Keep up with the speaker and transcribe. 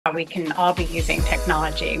we can all be using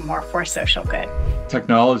technology more for social good.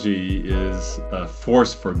 Technology is a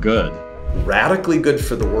force for good. Radically good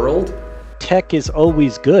for the world. Tech is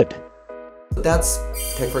always good. That's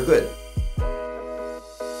tech for good.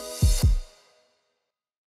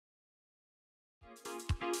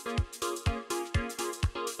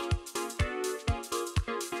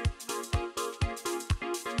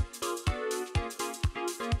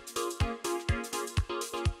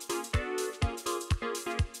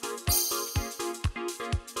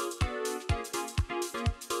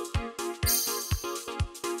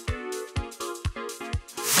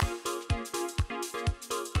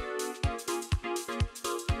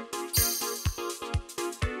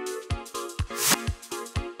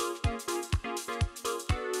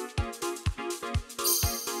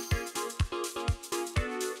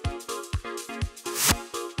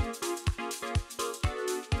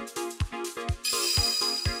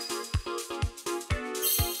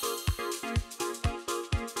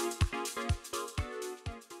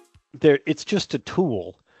 It's just a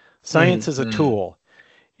tool. Science is a tool.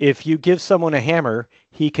 If you give someone a hammer,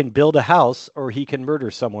 he can build a house or he can murder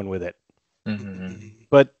someone with it.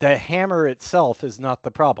 But the hammer itself is not the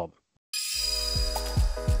problem.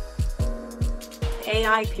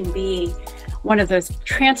 AI can be one of those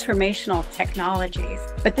transformational technologies,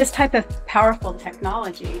 but this type of powerful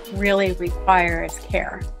technology really requires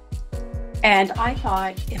care. And I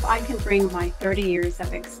thought, if I can bring my 30 years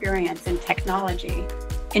of experience in technology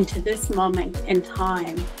into this moment in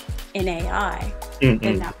time in AI,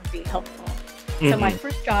 then that would be helpful. So my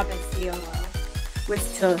first job as COO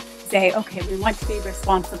was to say, okay, we want to be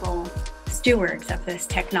responsible stewards of this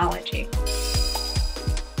technology.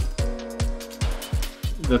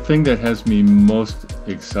 The thing that has me most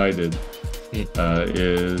excited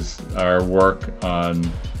is our work on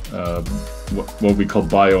what we call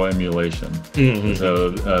bioemulation.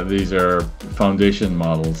 So these are foundation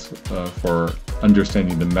models for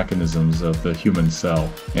understanding the mechanisms of the human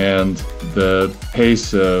cell. And the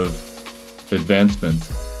pace of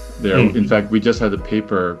advancement there, in fact, we just had a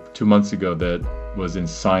paper 2 months ago that was in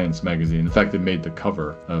Science magazine. In fact, it made the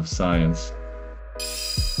cover of Science.